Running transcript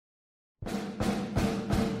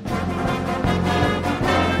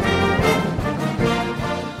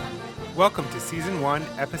Welcome to Season 1,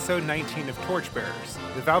 Episode 19 of Torchbearers,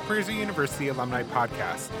 the Valparaiso University Alumni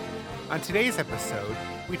Podcast. On today's episode,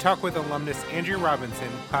 we talk with alumnus Andrew Robinson,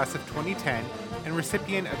 class of 2010, and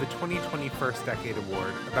recipient of the 2020 First Decade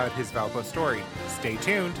Award, about his Valpo story. Stay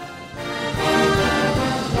tuned!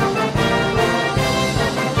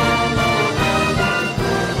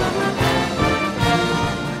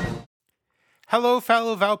 Hello,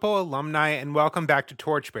 fellow Valpo alumni, and welcome back to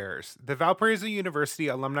Torchbearers, the Valparaiso University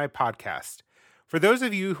Alumni Podcast. For those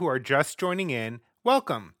of you who are just joining in,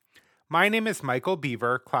 welcome. My name is Michael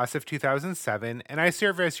Beaver, class of 2007, and I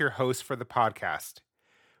serve as your host for the podcast.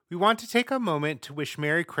 We want to take a moment to wish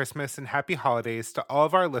Merry Christmas and Happy Holidays to all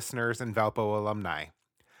of our listeners and Valpo alumni.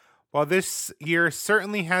 While this year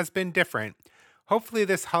certainly has been different, hopefully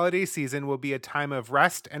this holiday season will be a time of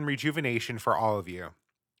rest and rejuvenation for all of you.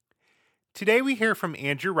 Today we hear from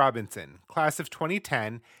Andrew Robinson, class of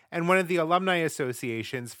 2010, and one of the Alumni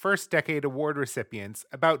Association's First Decade Award recipients,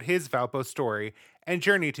 about his Valpo story and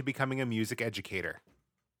journey to becoming a music educator.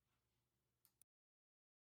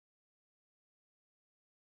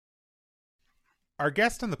 Our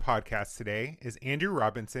guest on the podcast today is Andrew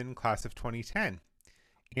Robinson, class of 2010.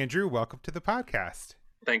 Andrew, welcome to the podcast.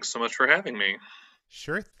 Thanks so much for having me.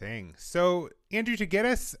 Sure thing. So, Andrew, to get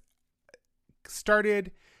us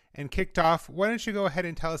started and kicked off, why don't you go ahead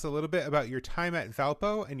and tell us a little bit about your time at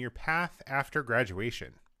Valpo and your path after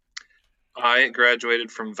graduation? I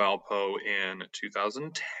graduated from Valpo in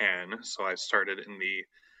 2010, so I started in the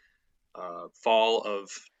fall of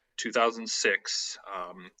 2006.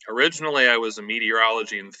 Originally, I was a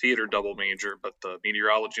meteorology and theater double major, but the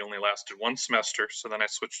meteorology only lasted one semester, so then I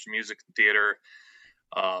switched to music and theater.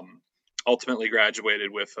 Ultimately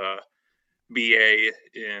graduated with a BA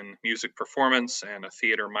in music performance and a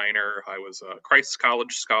theater minor. I was a Christ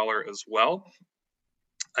College scholar as well.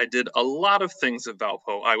 I did a lot of things at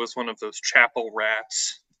Valpo. I was one of those chapel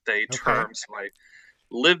rats, they term. So I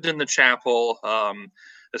lived in the chapel,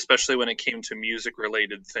 especially when it came to music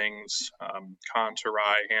related things,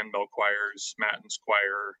 Contorai, handbell choirs, matins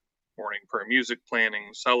choir, morning prayer music planning,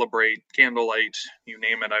 celebrate, candlelight, you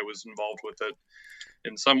name it, I was involved with it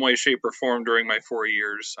in some way, shape, or form during my 4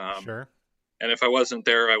 years. Sure. And if I wasn't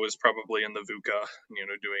there, I was probably in the VUCA,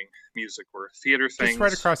 doing music or theater things. Just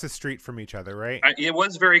right across the street from each other, right? It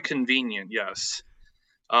was very convenient, yes.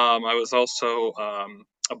 I was also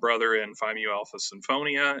a brother in Phi Mu Alpha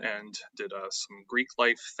Sinfonia and did some Greek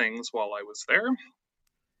life things while I was there.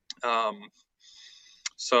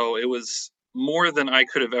 So it was more than I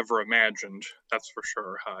could have ever imagined, that's for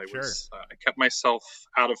sure. I kept myself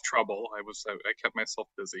out of trouble. I kept myself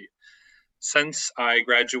busy. Since I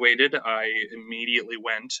graduated, I immediately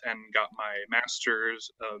went and got my master's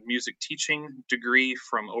of music teaching degree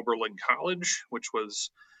from Oberlin College, which was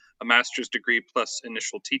a master's degree plus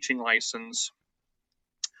initial teaching license.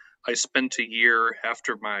 I spent a year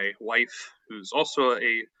after my wife, who's also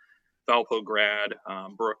a Valpo grad,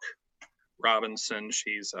 Brooke Robinson.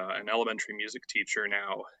 She's an elementary music teacher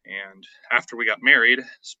now. And after we got married,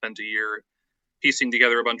 spent a year piecing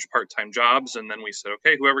together a bunch of part-time jobs, and then we said,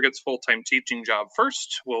 okay, whoever gets full-time teaching job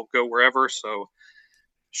first will go wherever. So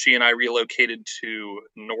she and I relocated to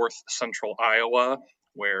north central Iowa,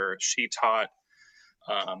 where she taught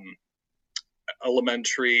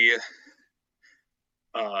elementary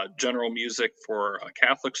general music for a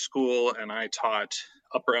Catholic school, and I taught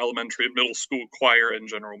upper elementary and middle school choir and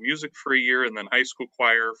general music for a year, and then high school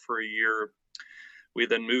choir for a year. We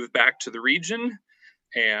then moved back to the region,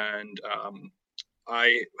 and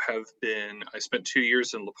I spent 2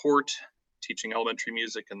 years in LaPorte teaching elementary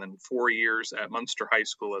music, and then 4 years at Munster High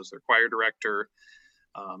School as their choir director.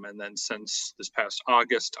 And then since this past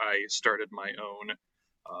August, I started my own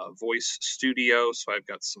voice studio. So I've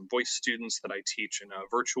got some voice students that I teach in a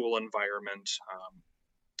virtual environment,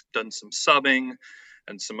 done some subbing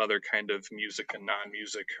and some other kind of music and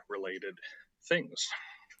non-music related things.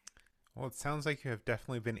 Well, it sounds like you have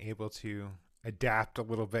definitely been able to adapt a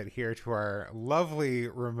little bit here to our lovely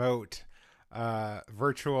remote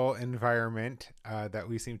virtual environment that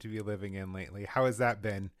we seem to be living in lately. How has that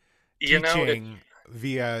been, teaching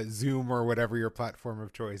via Zoom or whatever your platform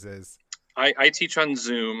of choice is? I teach on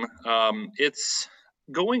Zoom. It's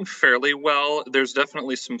going fairly well. There's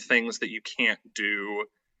definitely some things that you can't do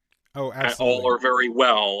at all or very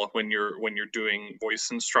well when you're doing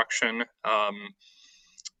voice instruction.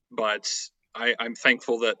 But I'm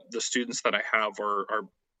thankful that the students that I have are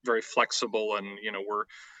very flexible, and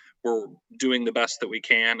we're doing the best that we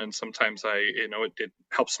can. And sometimes it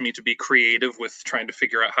helps me to be creative with trying to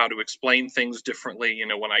figure out how to explain things differently.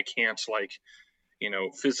 When I can't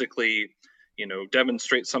physically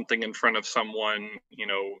demonstrate something in front of someone,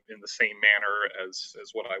 in the same manner as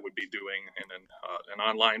what I would be doing in an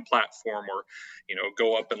online platform, or,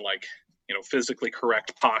 go up and like, physically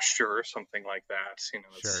correct posture or something like that.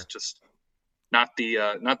 It's just not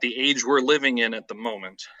the age we're living in at the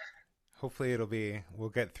moment. Hopefully we'll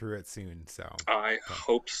get through it soon. So I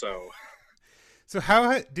hope so. So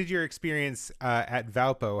how did your experience at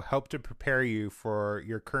Valpo help to prepare you for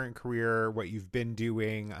your current career, what you've been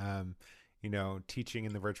doing, teaching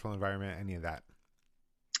in the virtual environment, any of that?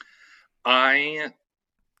 I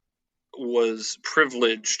was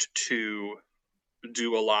privileged to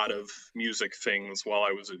do a lot of music things while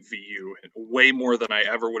I was at VU, way more than I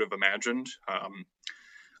ever would have imagined.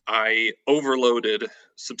 I overloaded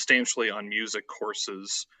substantially on music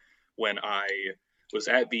courses when I was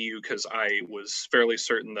at VU, because I was fairly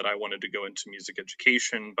certain that I wanted to go into music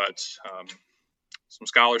education, but some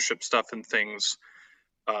scholarship stuff and things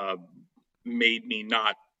made me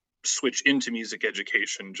not switch into music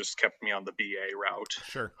education, just kept me on the BA route.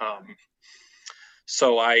 Sure.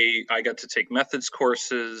 So I got to take methods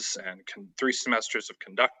courses and 3 semesters of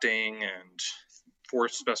conducting and 4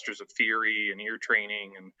 semesters of theory and ear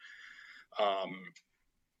training. And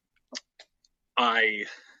I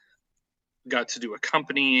got to do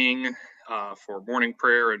accompanying for morning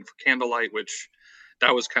prayer and for candlelight, which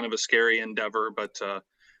that was kind of a scary endeavor. But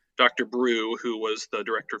Dr. Brew, who was the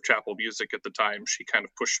director of chapel music at the time, she kind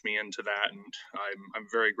of pushed me into that. And I'm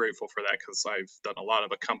very grateful for that, because I've done a lot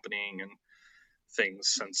of accompanying and things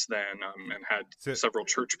since then, and had several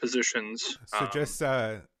church positions. So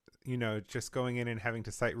just going in and having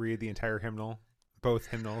to sight read the entire hymnal, both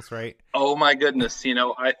hymnals, right? Oh my goodness.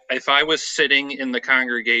 If I was sitting in the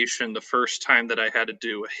congregation the first time that I had to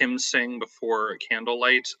do a hymn sing before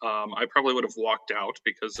candlelight, I probably would have walked out,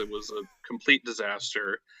 because it was a complete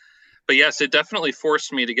disaster. But yes, it definitely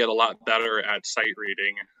forced me to get a lot better at sight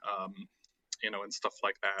reading, and stuff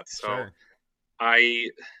like that. So sure.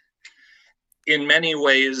 In many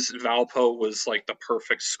ways, Valpo was like the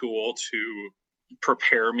perfect school to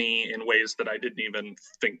prepare me in ways that I didn't even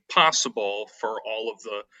think possible for all of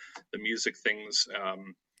the music things,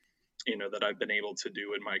 that I've been able to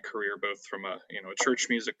do in my career, both from a church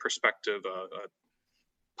music perspective, a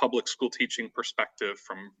public school teaching perspective,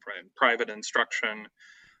 from private instruction,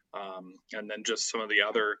 and then just some of the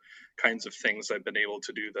other kinds of things I've been able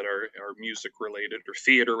to do that are music related or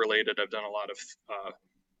theater related. I've done a lot of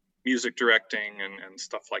music directing and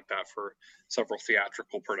stuff like that for several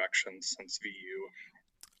theatrical productions since VU.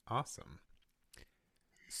 Awesome.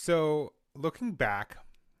 So looking back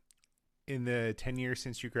in the 10 years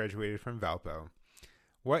since you graduated from Valpo,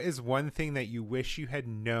 what is one thing that you wish you had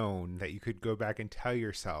known that you could go back and tell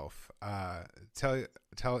yourself,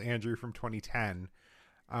 tell Andrew from 2010,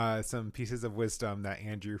 some pieces of wisdom that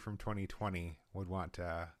Andrew from 2020 would want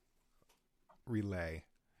to relay?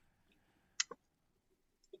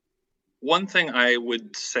 One thing I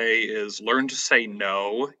would say is learn to say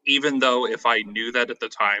no, even though if I knew that at the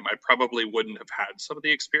time, I probably wouldn't have had some of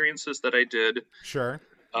the experiences that I did. Sure.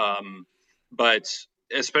 But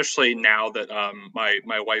especially now that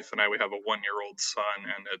my wife and I, we have a 1-year-old son,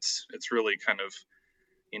 and it's really kind of,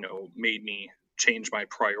 made me change my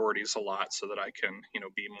priorities a lot, so that I can,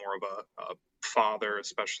 be more of a father,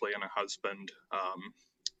 especially, and a husband.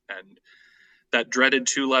 And that dreaded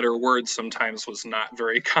 2-letter word sometimes was not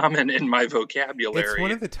very common in my vocabulary. It's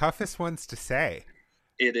one of the toughest ones to say.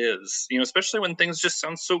 It is, especially when things just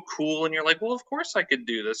sound so cool and you're like, well, of course I could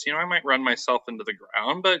do this. I might run myself into the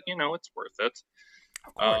ground, but it's worth it.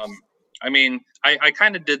 Of course. I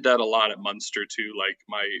kind of did that a lot at Munster too. Like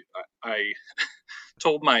I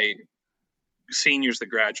told my seniors that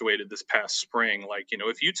graduated this past spring, like,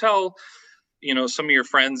 if you tell some of your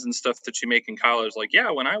friends and stuff that you make in college, like,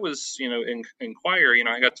 yeah, when I was, in choir,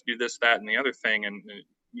 I got to do this, that, and the other thing. And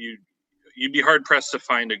you'd be hard pressed to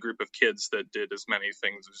find a group of kids that did as many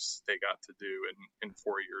things as they got to do in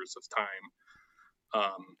 4 years of time.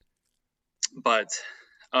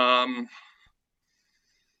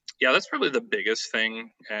 Yeah, that's probably the biggest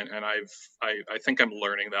thing. And I think I'm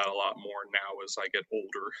learning that a lot more now as I get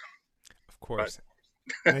older. Of course.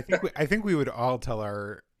 And I think we would all tell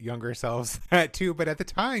our younger selves that too, but at the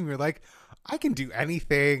time you're like, I can do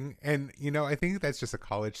anything. And I think that's just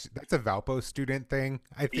that's a Valpo student thing,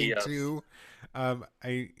 I think. Yes. Too.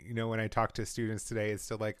 When I talk to students today, it's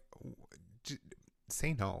still like,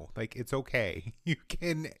 say no, like, it's okay. You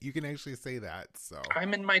can actually say that. So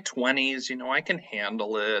I'm in my 20s, I can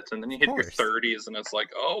handle it. And then you hit your 30s and it's like,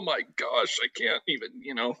 oh my gosh, I can't even,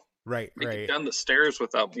 right get down the stairs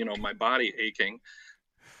without, my body aching.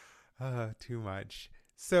 Too much.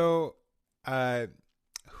 So,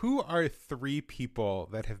 Who are 3 people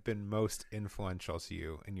that have been most influential to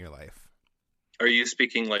you in your life? Are you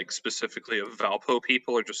speaking like specifically of Valpo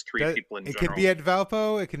people or just 3 people in It could general? be at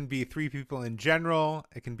Valpo. It can be 3 people in general.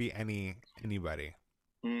 It can be anybody.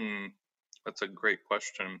 That's a great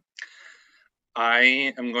question.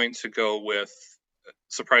 I am going to go with,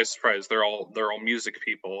 surprise, surprise. They're all music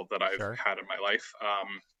people that I've Sure. had in my life.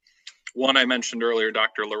 One I mentioned earlier,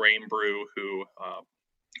 Dr. Lorraine Brew, who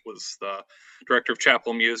was the director of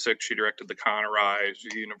chapel music. She directed the Connery,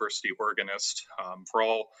 university organist for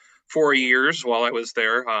all 4 years while I was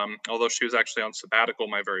there. Although she was actually on sabbatical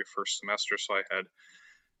my very first semester, so I had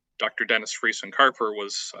Dr. Dennis Friesen Carper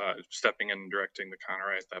was stepping in and directing the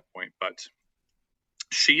Connery at that point. But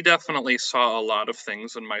she definitely saw a lot of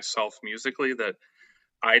things in myself musically that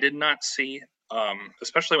I did not see,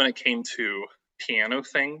 especially when it came to piano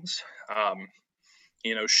things.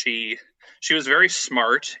 She was very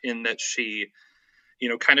smart in that she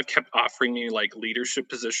kind of kept offering me like leadership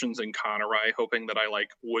positions in Connery, hoping that I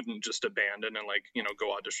like wouldn't just abandon and like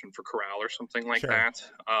go audition for chorale or something like Sure. that.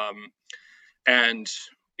 And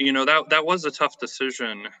that was a tough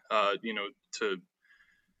decision, to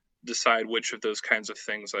decide which of those kinds of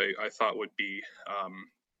things I thought would be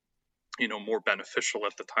more beneficial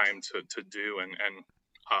at the time to do, and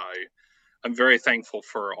I'm very thankful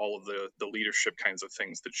for all of the leadership kinds of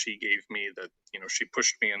things that she gave me, that she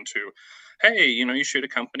pushed me into. Hey, you should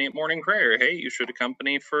accompany at morning prayer. Hey, you should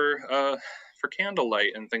accompany for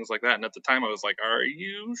candlelight and things like that. And at the time I was like, are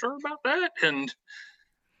you sure about that? And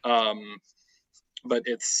but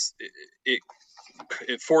it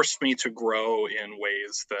forced me to grow in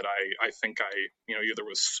ways that I think I either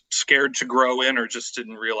was scared to grow in or just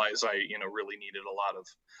didn't realize I really needed a lot of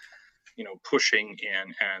pushing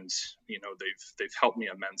in. And they've helped me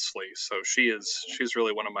immensely. So she's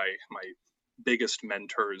really one of my biggest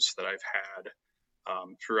mentors that I've had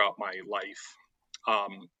throughout my life.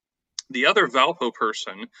 The other Valpo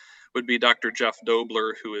person would be Dr. Jeff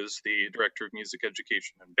Dobler, who is the director of music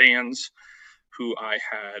education and bands, who I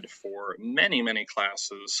had for many, many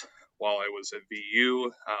classes while I was at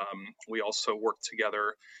VU. We also worked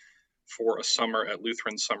together for a summer at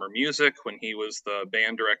Lutheran Summer Music when he was the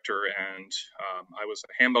band director, and I was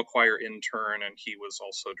a handbell choir intern, and he was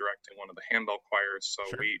also directing one of the handbell choirs. So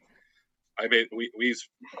Sure. we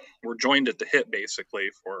were joined at the hip basically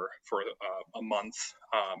for a month,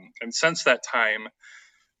 and since that time,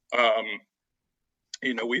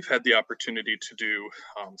 we've had the opportunity to do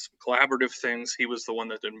some collaborative things. He was the one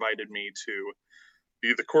that invited me to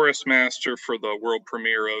be the chorus master for the world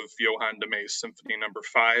premiere of Johann de Meys Symphony Number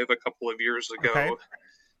 5 a couple of years Okay. ago,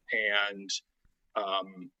 and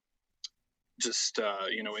just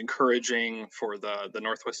encouraging for the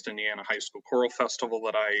Northwest Indiana High School Choral Festival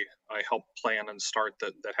that I helped plan and start,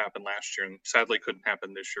 that happened last year and sadly couldn't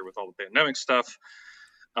happen this year with all the pandemic stuff.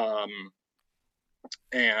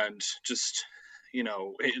 And just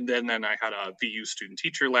and then I had a VU student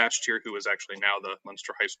teacher last year who is actually now the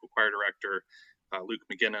Munster High School choir director, Luke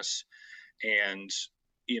McGinnis, and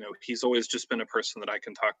he's always just been a person that I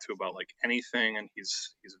can talk to about like anything, and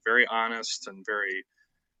he's very honest and very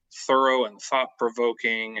thorough and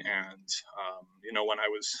thought-provoking. And when I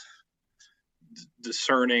was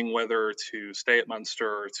discerning whether to stay at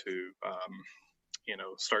Munster or to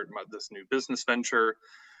start this new business venture,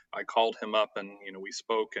 I called him up, and we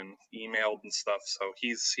spoke and emailed and stuff. So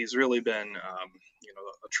he's really been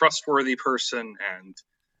a trustworthy person, and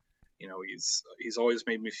he's always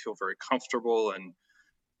made me feel very comfortable and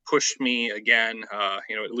pushed me again.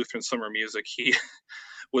 At Lutheran Summer Music, he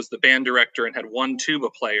was the band director and had one tuba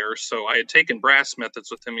player. So I had taken brass methods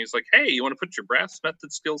with him. He's like, hey, you want to put your brass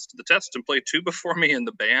method skills to the test and play tuba for me in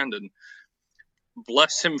the band? And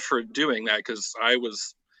bless him for doing that, because I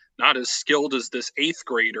was not as skilled as this 8th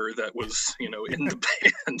grader that was, in the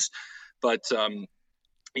band. But,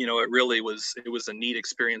 it really was, it was a neat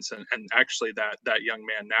experience. And actually that young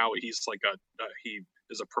man now, he's like he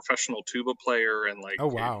is a professional tuba player and like Oh,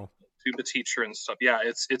 wow. tuba teacher and stuff. Yeah,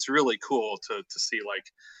 it's really cool to see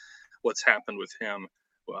like what's happened with him.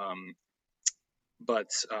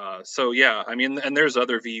 So yeah, I mean, and there's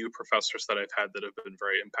other VU professors that I've had that have been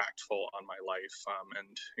very impactful on my life, and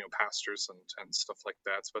pastors and stuff like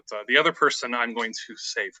that. But the other person I'm going to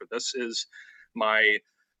say for this is my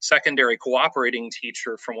secondary cooperating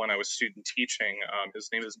teacher from when I was student teaching. His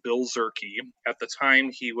name is Bill Zerke. At the time,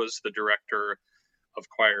 he was the director of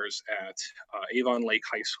choirs at Avon Lake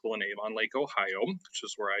High School in Avon Lake, Ohio, which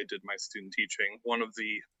is where I did my student teaching. One of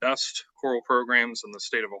the best choral programs in the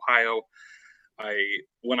state of Ohio.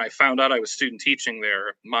 When I found out I was student teaching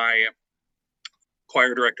there, my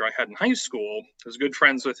choir director I had in high school. I was good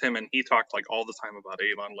friends with him, and he talked like all the time about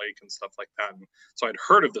Avon Lake and stuff like that. And so I'd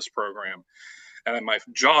heard of this program, and my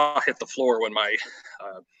jaw hit the floor when my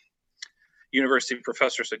university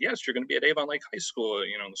professor said, "Yes, you're going to be at Avon Lake High School, in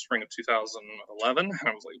the spring of 2011." And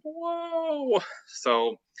I was like, "Whoa!"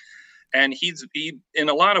 So, and he in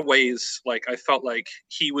a lot of ways, like I felt like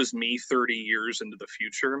he was me 30 years into the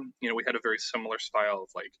future. We had a very similar style of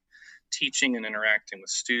like teaching and interacting with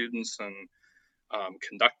students and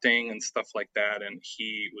conducting and stuff like that. And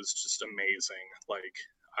he was just amazing. Like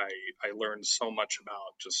I learned so much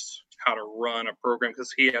about just how to run a program,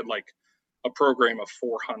 because he had like a program of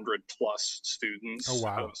 400 plus students. Oh,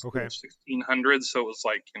 wow. Out of Okay. 1,600. So it was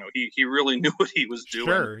like, he really knew what he was doing.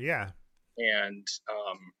 Sure. Yeah. And,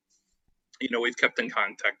 we've kept in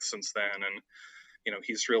contact since then. And,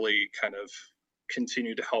 he's really kind of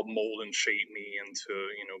continued to help mold and shape me into,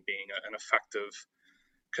 being an effective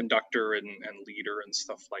conductor and leader and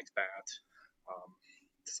stuff like that.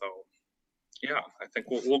 So yeah, I think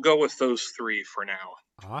we'll go with those three for now.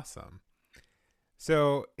 Awesome.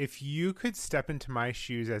 So if you could step into my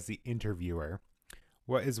shoes as the interviewer,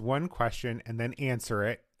 what is one question, and then answer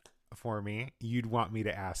it for me, you'd want me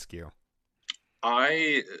to ask you?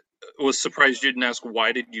 I was surprised you didn't ask,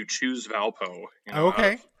 why did you choose Valpo?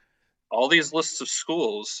 Okay. All these lists of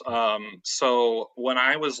schools. So when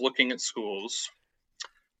I was looking at schools,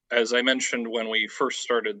 as I mentioned when we first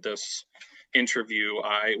started this interview,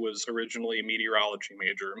 I was originally a meteorology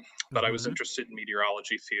major, but I was interested in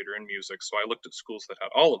meteorology, theater, and music. So I looked at schools that had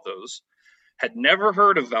all of those. Had never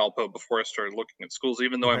heard of Valpo before I started looking at schools,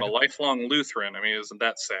 even though I'm a lifelong Lutheran. I mean, isn't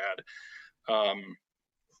that sad?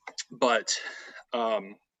 But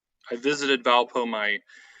I visited Valpo my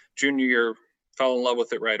junior year, fell in love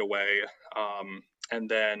with it right away. And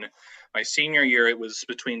then my senior year, it was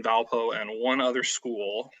between Valpo and one other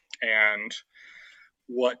school. And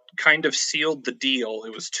what kind of sealed the deal,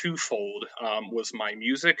 it was twofold, was my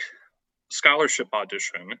music scholarship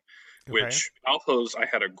audition, which Valpo's, I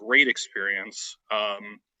had a great experience.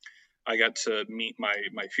 I got to meet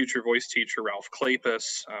my future voice teacher, Ralph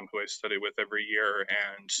Klapis, who I study with every year,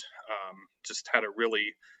 and just had a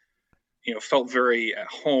really, felt very at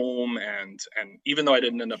home. And even though I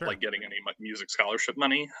didn't end up like getting any music scholarship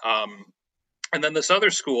money, and then this other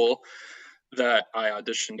school that I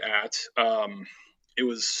auditioned at, it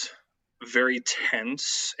was very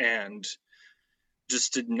tense and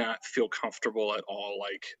just did not feel comfortable at all.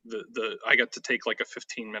 Like I got to take like a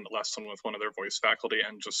 15-minute lesson with one of their voice faculty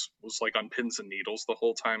and just was like on pins and needles the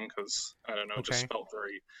whole time, because I don't know, it just felt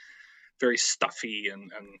very, very stuffy. And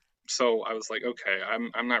so I was like, okay,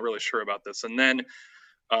 I'm not really sure about this. And then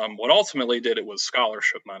what ultimately did it was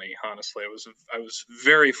scholarship money. Honestly, I was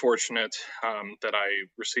very fortunate that I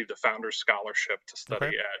received a founder's scholarship to study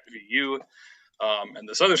at VU. And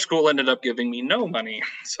this other school ended up giving me no money.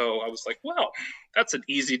 So I was like, well, that's an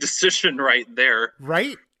easy decision right there.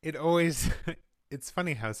 Right? It always, it's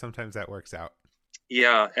funny how sometimes that works out.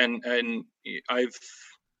 Yeah. And I've,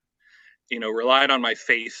 relied on my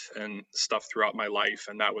faith and stuff throughout my life.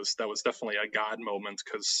 And that was definitely a God moment,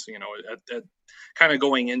 because, at kind of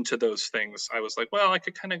going into those things, I was like, well, I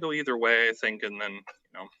could kind of go either way, I think. And then,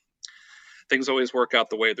 things always work out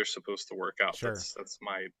the way they're supposed to work out. Sure. That's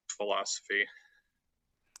my philosophy.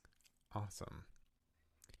 Awesome.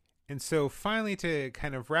 And so finally, to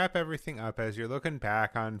kind of wrap everything up, as you're looking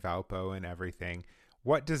back on Valpo and everything,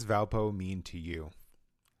 what does Valpo mean to you?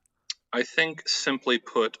 I think, simply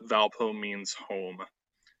put, Valpo means home.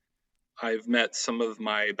 I've met some of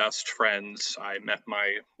my best friends. I met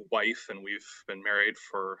my wife, and we've been married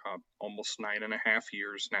for almost 9.5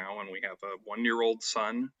 years now, and we have a 1-year-old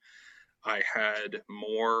son. I had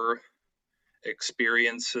more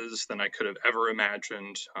experiences than I could have ever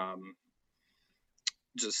imagined.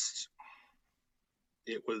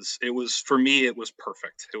 It was for me, it was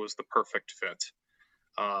perfect. It was the perfect fit.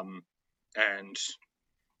 And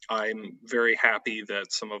I'm very happy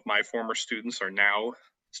that some of my former students are now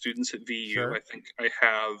students at VU. Sure. I think I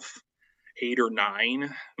have 8 or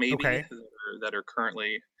 9 maybe that are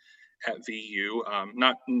currently at VU,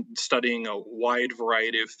 not studying a wide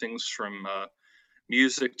variety of things from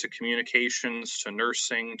music to communications to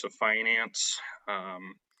nursing to finance,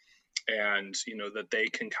 and that they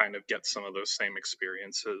can kind of get some of those same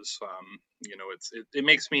experiences. It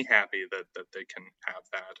makes me happy that they can have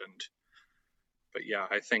that. But yeah,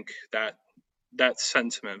 I think that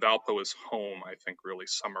sentiment, Valpo is home, I think really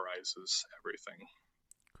summarizes everything.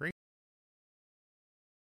 Great.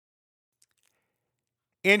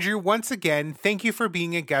 Andrew, once again, thank you for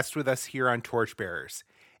being a guest with us here on Torchbearers.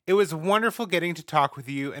 It was wonderful getting to talk with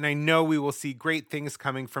you, and I know we will see great things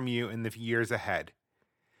coming from you in the years ahead.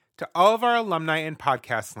 To all of our alumni in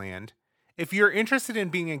podcast land, if you're interested in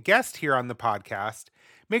being a guest here on the podcast,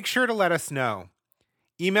 make sure to let us know.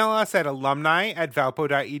 Email us at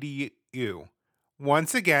alumni@valpo.edu.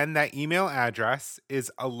 Once again, that email address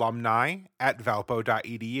is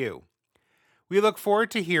alumni@valpo.edu. We look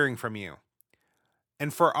forward to hearing from you.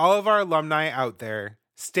 And for all of our alumni out there,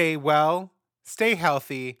 stay well, stay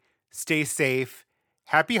healthy, stay safe,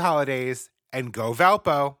 happy holidays, and go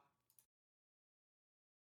Valpo!